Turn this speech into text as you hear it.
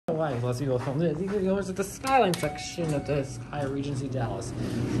why less people filmed it. These are at the Skyline section of the Hyatt Regency Dallas.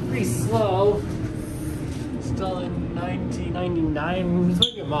 Pretty slow. Installed in 1999. It's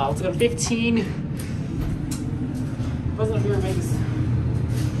like a model. It's got 15. Wasn't a very big.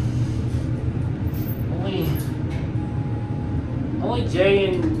 Only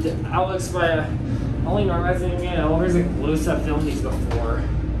Jay and Alex, but only Norma's in Indiana. There's like Lewis have filmed these before.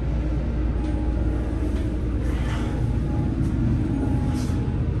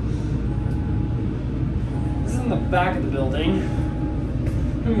 This is in the back of the building.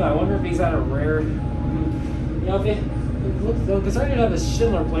 I wonder if he's had a rare. You know, if it looks though, because I didn't have a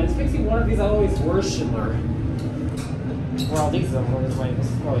Schindler plane. It's makes me wonder if these always were Schindler. Well, these of them were. This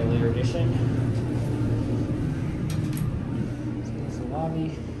is probably a later edition.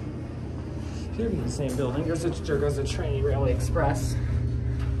 Lobby. Could be the same building. There goes the Trinity Railway Express.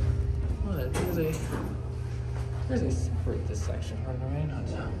 What? There's a separate this section from the main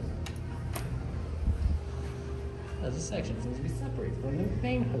hotel. This section seems to be separated from the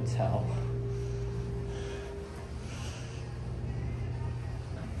main hotel.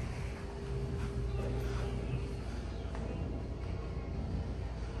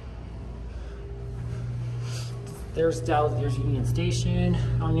 There's Dallas, there's Union Station,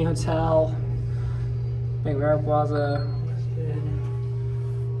 Omni Hotel, Bank Plaza,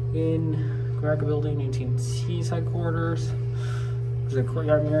 in Greca Building, AT&T's headquarters. There's a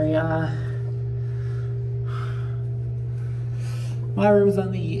Courtyard Marriott. My room's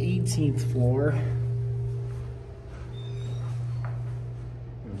on the 18th floor.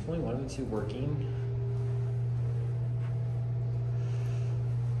 There's only one of the two working.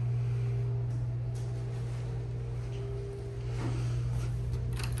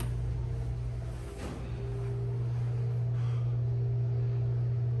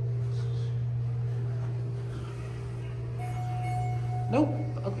 Nope.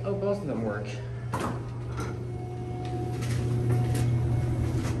 Oh, both of them work.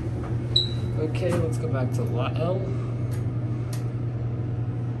 Okay, let's go back to Lot L.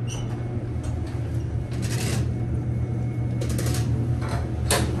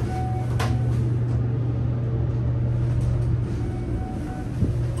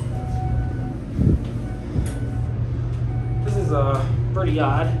 This is pretty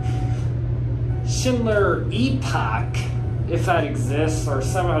odd. Schindler Epoch, if that exists, or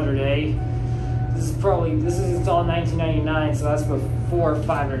 700A. This is installed in 1999, so that's before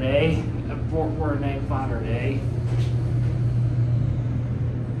 500A. 498 500A.